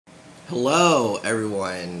Hello,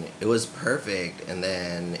 everyone. It was perfect, and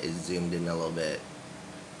then it zoomed in a little bit.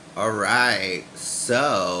 Alright,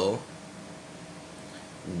 so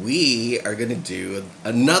we are gonna do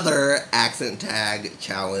another accent tag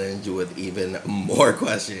challenge with even more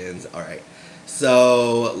questions. Alright,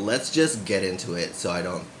 so let's just get into it so I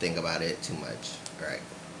don't think about it too much. Alright.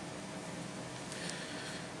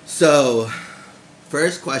 So,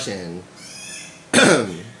 first question.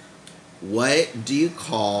 What do you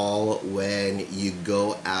call when you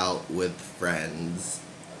go out with friends?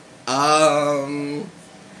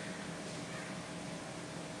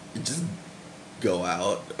 Just go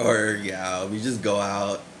out. Or, yeah, we just go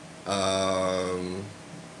out.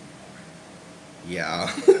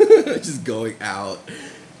 Yeah. Just going out.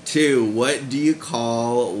 2, what do you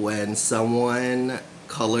call when someone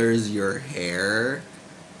colors your hair?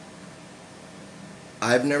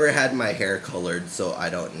 I've never had my hair colored, so I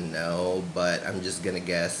don't know, but I'm just gonna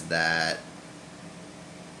guess that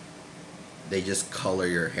they just color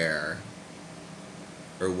your hair.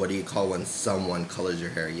 Or what do you call when someone colors your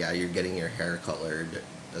hair? Yeah, you're getting your hair colored.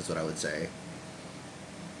 That's what I would say.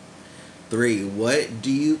 3, what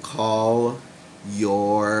do you call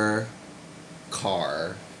your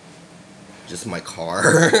car? Just my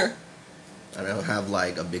car. I don't have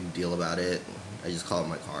like a big deal about it. I just call it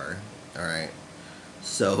my car. Alright.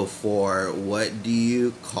 So 4, what do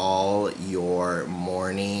you call your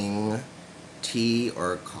morning tea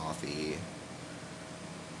or coffee?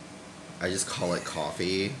 I just call it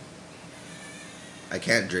coffee. I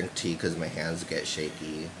can't drink tea because my hands get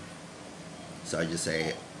shaky. So I just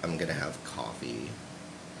say, I'm gonna have coffee.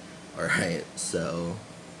 Alright, so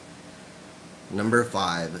number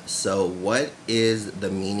 5. So what is the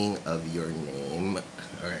meaning of your name?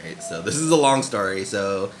 Alright, so this is a long story.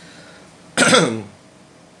 So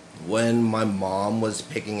when my mom was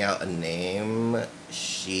picking out a name,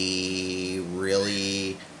 she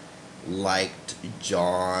really liked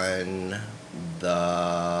John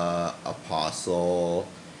the Apostle,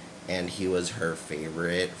 and he was her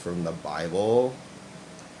favorite from the Bible.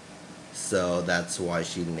 So that's why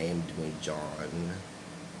she named me John.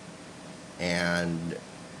 And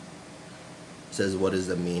says, what is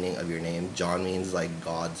the meaning of your name? John means like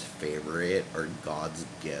God's favorite or God's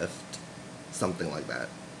gift. Something like that.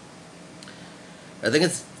 I think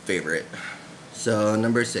it's favorite. So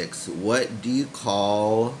number 6, what do you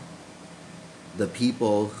call the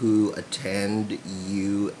people who attend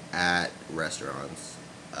you at restaurants?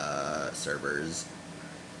 Servers.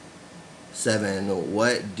 7,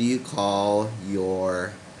 what do you call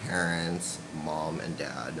your parents, mom and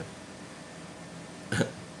dad?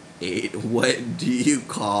 8, what do you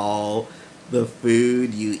call the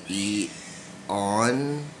food you eat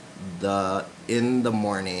in the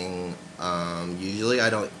morning? Usually I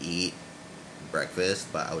don't eat breakfast,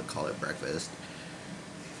 but I would call it breakfast.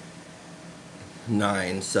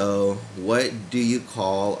 9, so what do you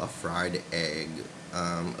call a fried egg?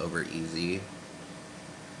 Over easy.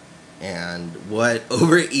 And what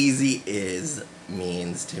over easy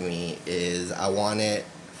means to me is I want it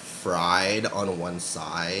fried on one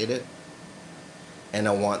side, and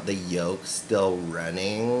I want the yolk still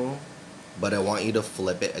running, but I want you to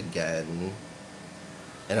flip it again,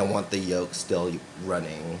 and I want the yolk still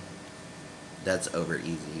running. That's over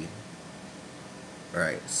easy.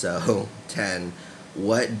 Alright, so 10.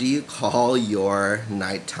 What do you call your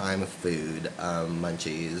nighttime food?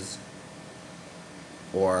 Munchies.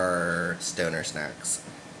 Or stoner snacks.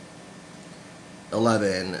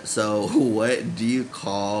 11. So what do you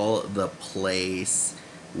call the place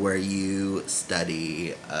where you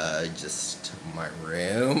study? Just my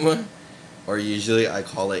room. Or usually I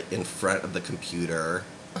call it in front of the computer.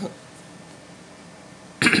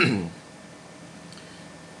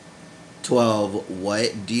 12.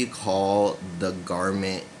 What do you call the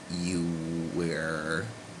garment you wear?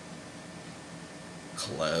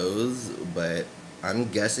 Clothes, but I'm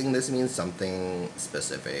guessing this means something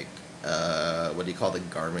specific. What do you call the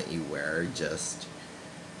garment you wear? I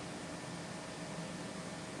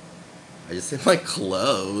just say my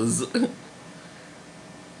clothes.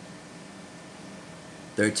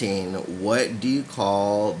 13. What do you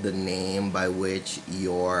call the name by which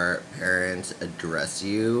your parents address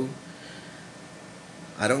you?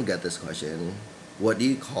 I don't get this question. What do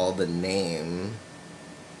you call the name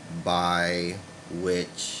by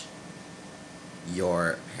which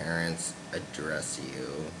your parents address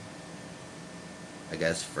you? I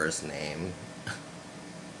guess first name.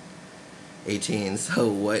 18. So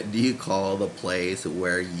what do you call the place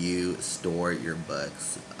where you store your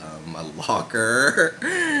books? A locker.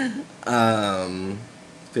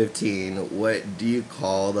 15. What do you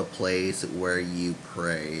call the place where you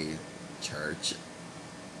pray? church.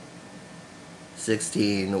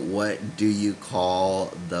 16, what do you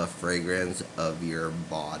call the fragrance of your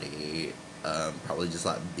body? Probably just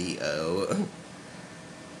like BO.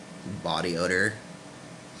 Body odor.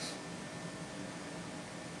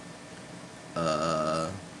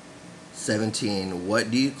 17,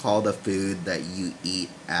 what do you call the food that you eat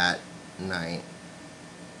at night?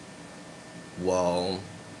 Well,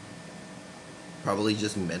 probably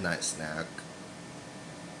just midnight snack.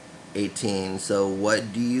 18, so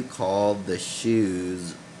what do you call the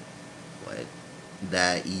shoes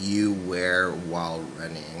that you wear while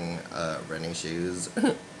running? Running shoes.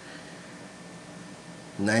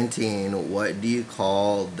 19, what do you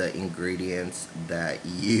call the ingredients that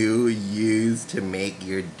you use to make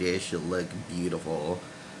your dish look beautiful?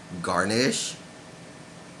 Garnish.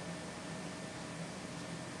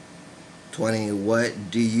 20,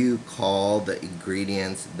 what do you call the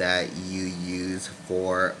ingredients that you use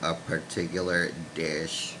for a particular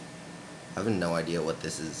dish? I have no idea what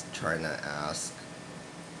this is trying to ask.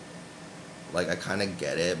 Like, I kind of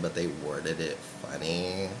get it, but they worded it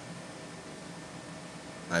funny.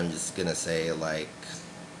 I'm just gonna say, like,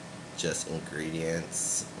 just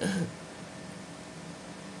ingredients.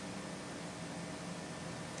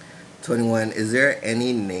 21, is there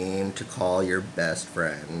any name to call your best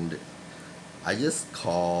friend? I just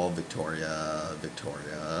call Victoria.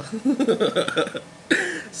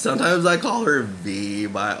 Sometimes I call her V,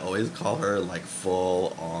 but I always call her, like,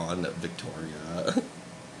 full on Victoria.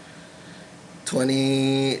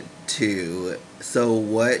 22. So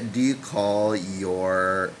what do you call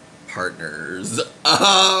your partners?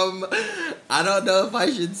 I don't know if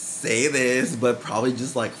I should say this, but probably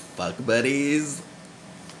just like fuck buddies.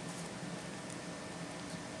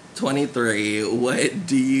 23. What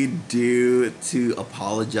do you do to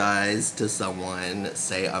apologize to someone?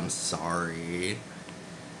 Say I'm sorry.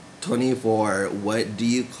 24. What do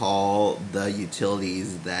you call the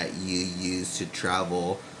utilities that you use to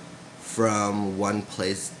travel from one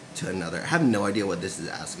place to another? I have no idea what this is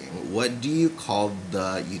asking. What do you call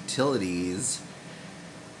the utilities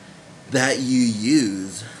that you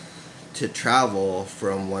use to travel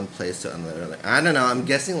from one place to another? I don't know. I'm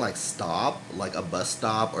guessing like stop, like a bus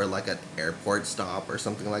stop or like an airport stop or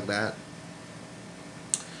something like that.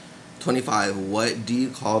 25. What do you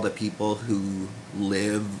call the people who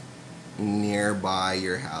live nearby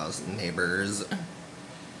your house? Neighbors.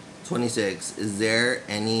 26. Is there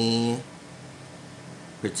any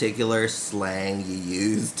particular slang you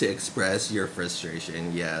use to express your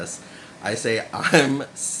frustration? Yes. I say I'm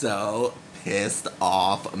so pissed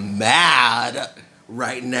off, mad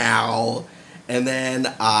right now. And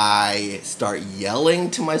then I start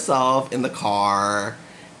yelling to myself in the car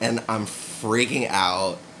and I'm freaking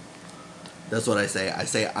out. That's what I say. I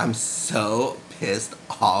say I'm so pissed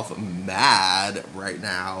off, mad right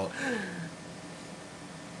now.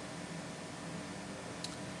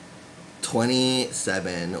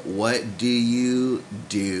 27. What do you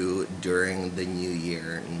do during the new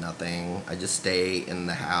year? Nothing. I just stay in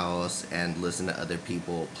the house and listen to other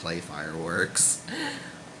people play fireworks.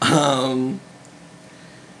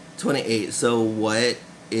 28. So what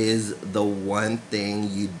is the one thing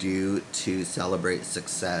you do to celebrate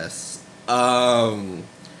success? Probably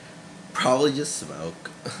just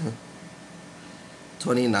smoke.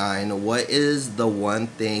 29. What is the one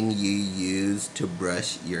thing you use to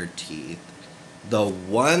brush your teeth? The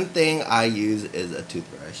one thing I use is a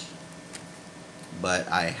toothbrush.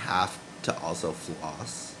 But I have to also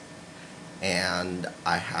floss. And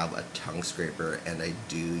I have a tongue scraper and I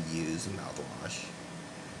do use mouthwash.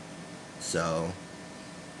 So,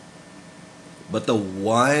 but the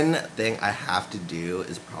one thing I have to do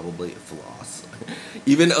is probably floss.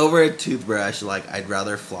 Even over a toothbrush, like I'd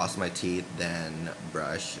rather floss my teeth than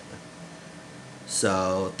brush.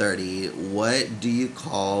 So 30. What do you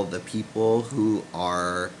call the people who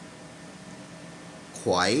are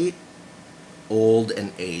quite old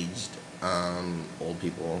and aged? Old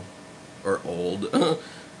people. Or old.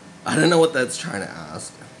 I don't know what that's trying to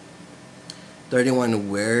ask. 31.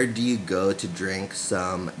 Where do you go to drink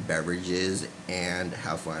some beverages and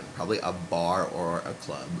have fun? Probably a bar or a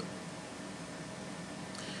club.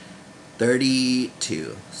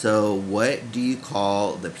 32. So what do you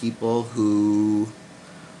call the people who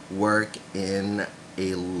work in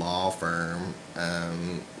a law firm,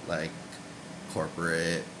 like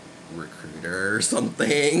corporate recruiter or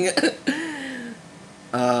something?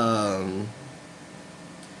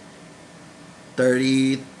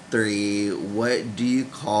 33. What do you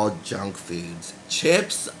call junk foods?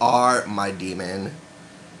 Chips are my demon.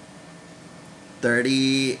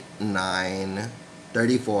 39.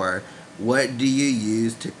 34. What do you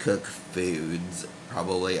use to cook foods?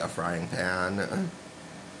 Probably a frying pan.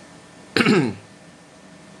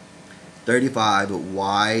 35.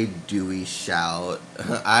 Why do we shout?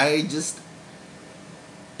 I just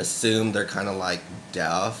assume they're kind of like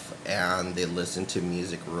deaf and they listen to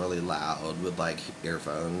music really loud with like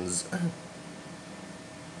earphones.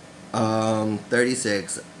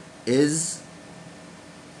 36. Is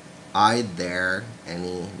I there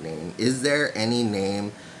any name? Is there any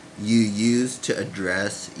name you use to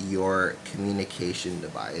address your communication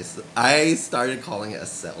device? I started calling it a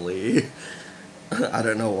celly. I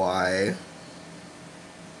don't know why.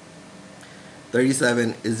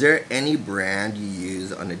 37. Is there any brand you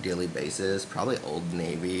use on a daily basis? Probably Old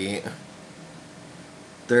Navy.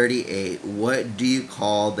 38. What do you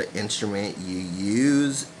call the instrument you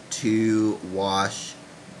use to wash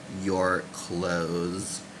your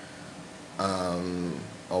clothes?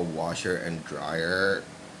 A washer and dryer.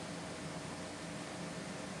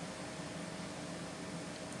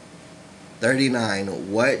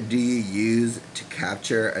 39. What do you use to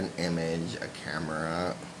capture an image? A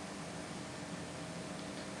camera.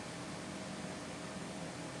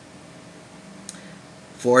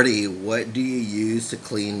 40. What do you use to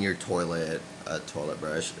clean your toilet? A toilet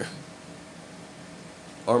brush.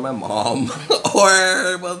 Or my mom.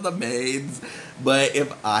 Or one of the maids. But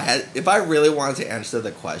if I really wanted to answer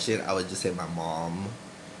the question, I would just say my mom.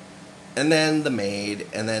 And then the maid.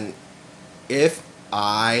 And then if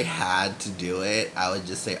I had to do it, I would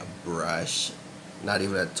just say a brush. Not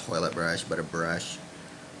even a toilet brush, but a brush.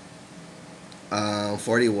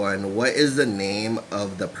 41. What is the name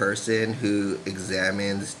of the person who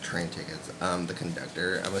examines train tickets? The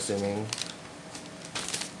conductor, I'm assuming.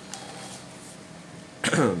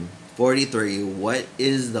 43. What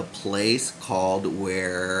is the place called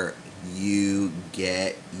where you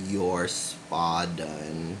get your spa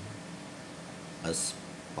done? A spa?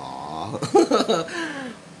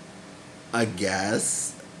 I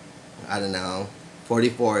guess. I don't know.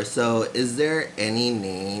 44. So, is there any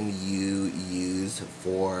name you use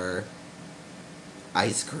for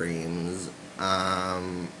ice creams?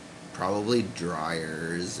 Probably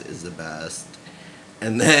dryers is the best.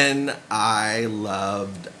 And then I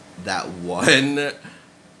loved that one,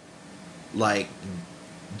 like,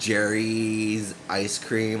 Jerry's ice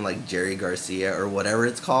cream, like Jerry Garcia or whatever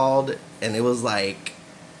it's called. And it was like,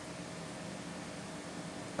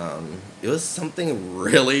 it was something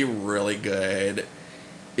really, really good.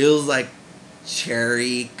 It was like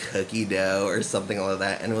cherry cookie dough or something like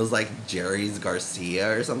that. And it was like Jerry's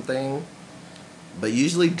Garcia or something. But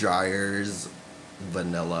usually dryers,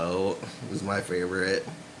 vanilla is my favorite.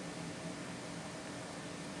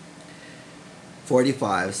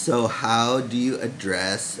 45. So how do you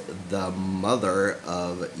address the mother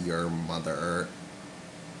of your mother?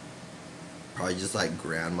 Probably just like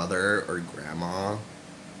grandmother or grandma.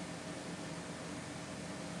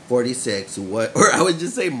 46. What, or I would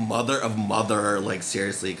just say mother of mother, like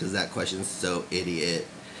seriously, because that question's so idiot.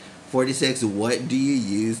 46. What do you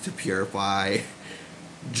use to purify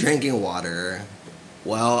drinking water?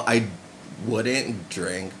 Well, I wouldn't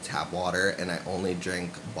drink tap water and I only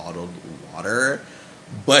drink bottled water.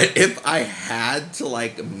 But if I had to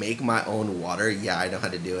like make my own water, yeah, I know how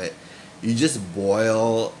to do it. You just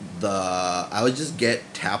boil I would just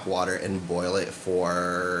get tap water and boil it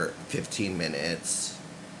for 15 minutes.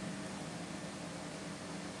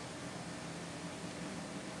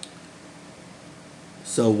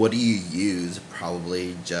 So what do you use?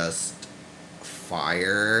 Probably just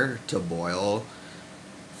fire to boil.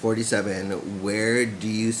 47. Where do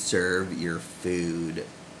you serve your food?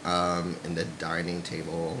 In the dining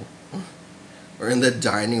table. Or in the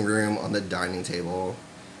dining room on the dining table.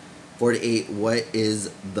 48. What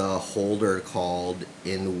is the holder called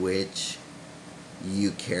in which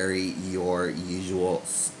you carry your usual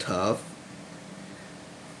stuff?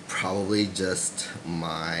 Probably just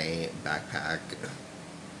my backpack.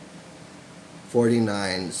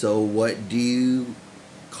 49. So what do you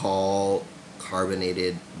call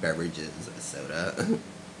carbonated beverages? Soda.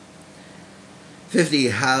 50.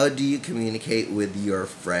 How do you communicate with your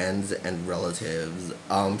friends and relatives?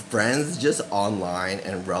 Friends just online,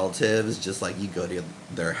 and relatives just like you go to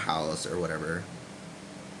their house or whatever.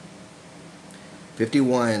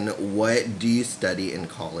 51. What do you study in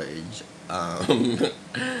college?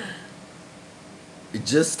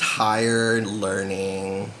 Just higher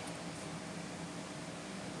learning.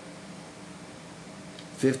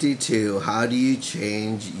 52. How do you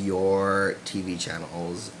change your TV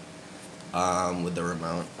channels with the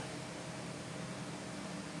remote?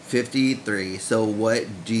 53. So what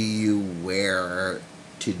do you wear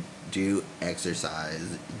to do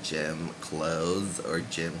exercise gym clothes or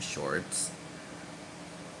gym shorts?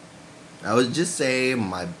 I would just say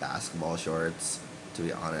my basketball shorts, to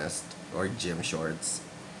be honest, or gym shorts.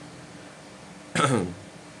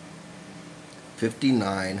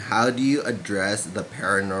 59. How do you address the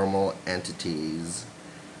paranormal entities?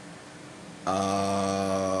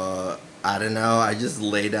 I don't know. I just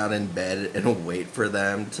lay down in bed and wait for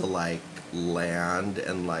them to like land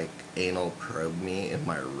and like anal probe me in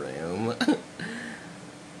my room.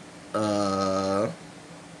 uh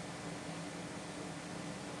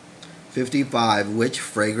 55. Which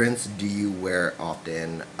fragrance do you wear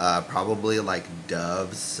often? Probably like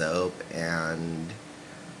Dove soap and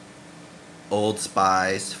Old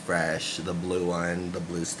Spice Fresh, the blue one, the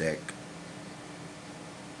blue stick.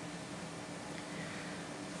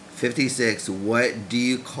 56. What do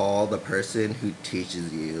you call the person who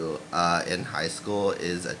teaches you? In high school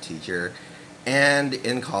is a teacher, and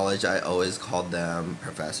in college I always called them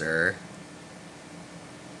professor.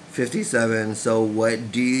 57. So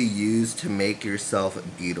what do you use to make yourself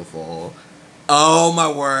beautiful? Oh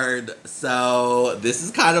my word. So this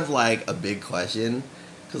is kind of like a big question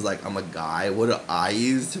because like I'm a guy. What do I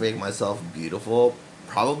use to make myself beautiful?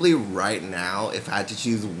 Probably right now, if I had to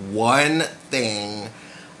choose one thing,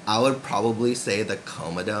 I would probably say the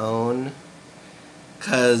Comedone.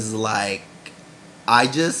 Cause like I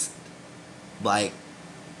just like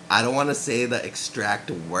I don't want to say the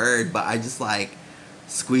extract word, but I just like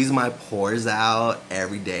squeeze my pores out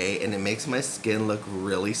every day and it makes my skin look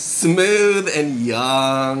really smooth and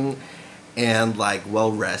young and like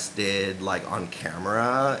well rested like on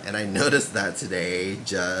camera, and I noticed that today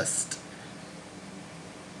just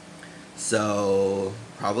so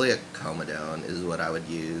probably a Comedone is what I would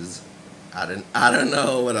use. I don't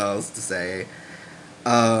know what else to say.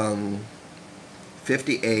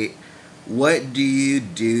 58. What do you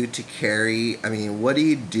do to what do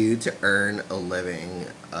you do to earn a living,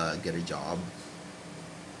 get a job?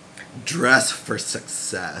 Dress for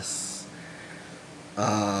success.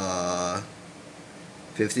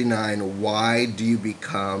 59. Why do you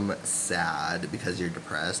become sad? Because you're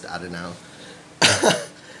depressed? I don't know.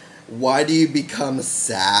 Why do you become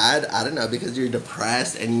sad? I don't know, because you're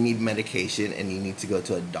depressed and you need medication and you need to go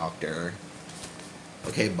to a doctor.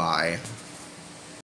 Okay, bye.